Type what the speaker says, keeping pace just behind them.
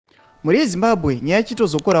muri yeZimbabwe nyaya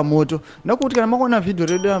ichitozokora moto nokuti kana makaona vhidhiyo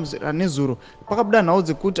redu ranezuro pakabuda nhau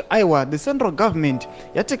dzekuti aiwa the central government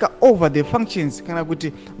yateka over the functions kana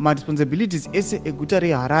kuti responsibilities ese eguta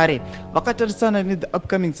reHarare vakatarisana nethe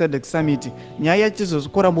upcoming SADC summit. Nyaya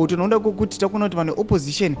ichizokora moto nokuda kwekuti takuona kuti vane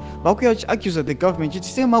opposition vakuya vachiaccuse the government chiti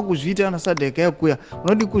semakuzviita kana SADC yakuya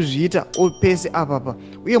munodi kuzviita pese apapa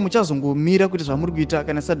uye muchazongomira kuti zvamuri kuita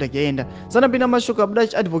kana SADC yaenda. Sanapinda mashoko abuda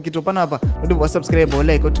achiadvocate panapa nodi wasubscribe or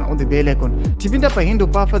like on the bell icon. Tipinda pahindo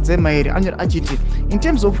pafadze Mahere achiti in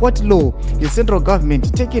terms of what law the central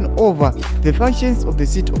government taken over the functions of the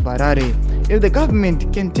seat of Harare. If the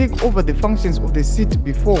government can take over the functions of the seat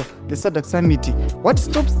before the SADC summit, what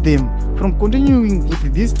stops them from continuing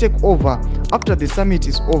with this takeover after the summit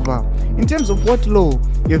is over? In terms of what law,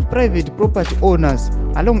 you have private property owners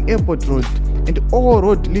along Airport Road and all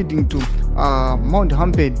road leading to Mount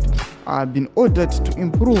Hamped been ordered to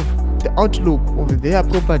improve the outlook of their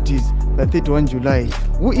properties by 31 July.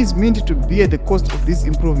 Who is meant to bear the cost of these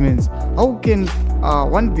improvements? How can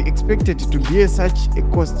one be expected to bear such a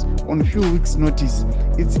cost on few weeks notice?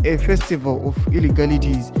 It's a festival of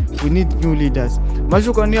illegalities. We need new leaders.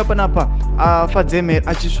 Mashoko aniya panapa afadze Mahere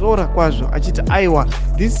achisvora kwazvo achiti aiwa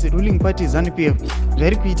this ruling party ZANU-PF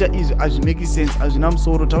zvairi kuita izvi hazvimake sense, hazvina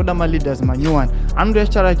musoro, tauda ma-leaders manyuwani. Anondo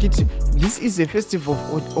yachitaura achiti this is a festival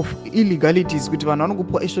of illegalities kuti vanhu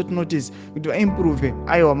vanongopiwa short notice kuti vaimprove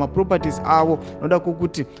aiwa maproperties avo noda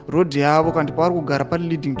kwokuti road yavo kandi pavari kugara pari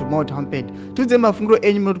leading to Mount Hamped. Tudze mafungiro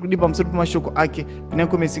enyu munoti kudi pamusoro pemashoko ake. Pina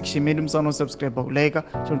comment section medu musaona subscribe like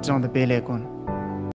chinotina on the bell icon.